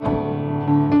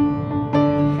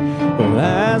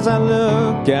As I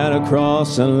look out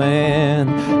across the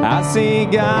land, I see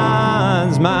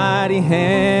God's mighty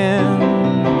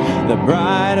hand, the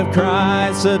bride of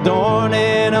Christ adorned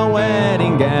in a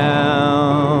wedding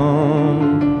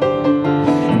gown.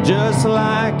 Just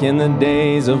like in the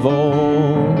days of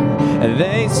old,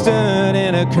 they stood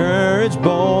in a courage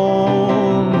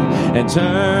bold and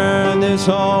turned this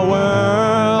whole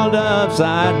world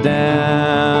upside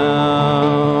down.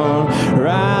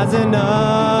 Rising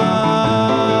up,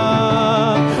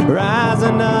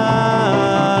 rising up.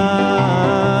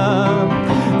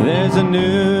 There's a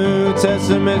New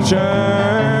Testament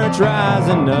church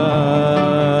rising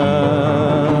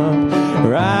up,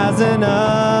 rising up,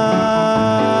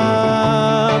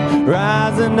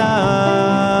 rising up.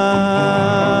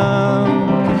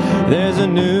 There's a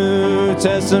New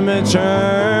Testament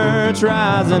church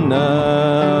rising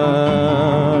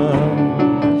up.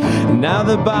 Now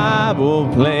the Bible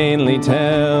plainly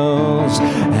tells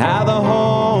how the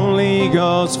Holy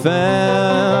Ghost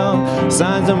fell.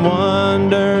 Signs and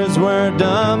wonders were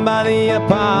done by the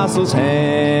apostles'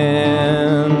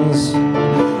 hands.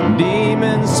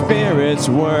 Demon spirits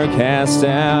were cast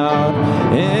out.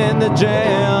 In the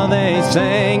jail they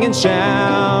sang and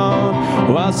shout,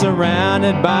 while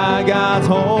surrounded by God's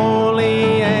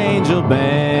holy angel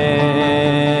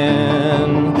band.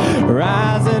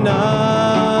 Rising up,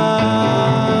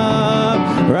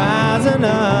 rising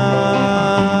up.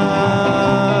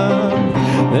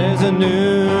 There's a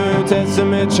New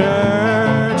Testament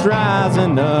church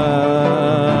rising up,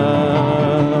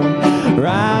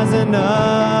 rising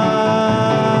up,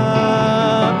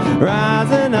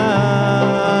 rising up.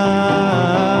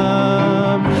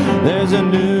 There's a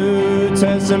New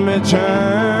Testament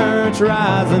church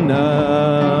rising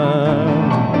up.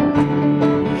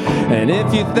 And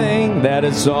if you think that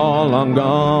it's all long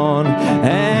gone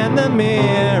and the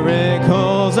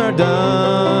miracles are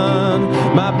done,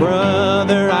 my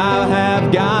brother, I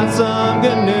have got some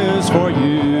good news for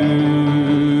you.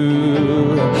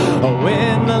 Oh,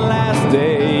 in the last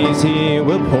days He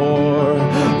will pour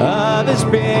of His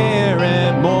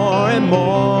Spirit more and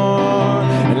more,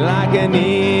 and like an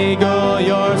eagle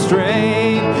your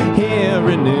strength He'll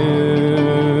renew.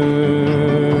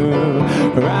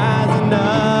 Rising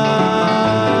up,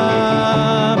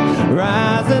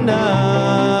 rising up.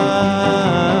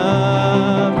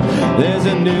 There's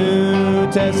a New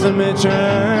Testament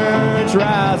church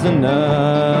rising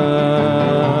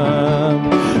up,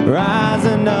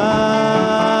 rising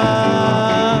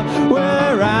up.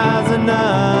 We're rising up.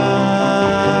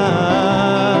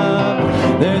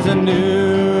 There's a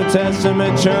New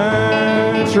Testament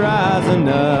church rising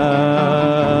up.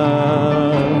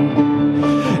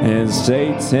 And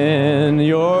Satan,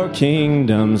 your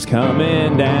kingdom's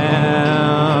coming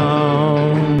down.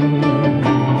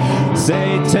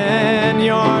 Satan,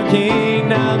 your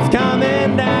kingdom's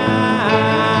coming down.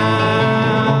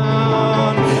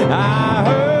 I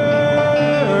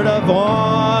heard a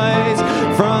voice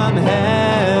from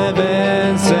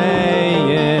heaven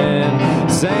saying,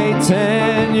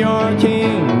 Satan, your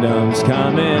kingdom's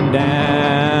coming down.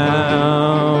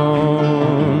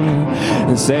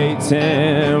 And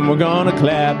Satan, we're gonna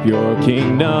clap your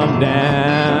kingdom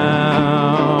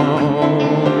down.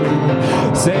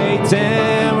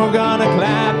 Satan, we're gonna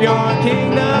clap your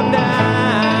kingdom down.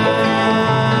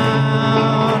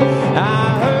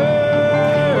 I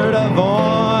heard a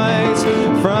voice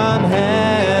from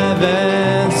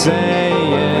heaven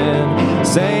saying,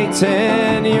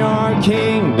 Satan, your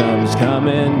kingdom's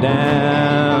coming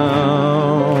down.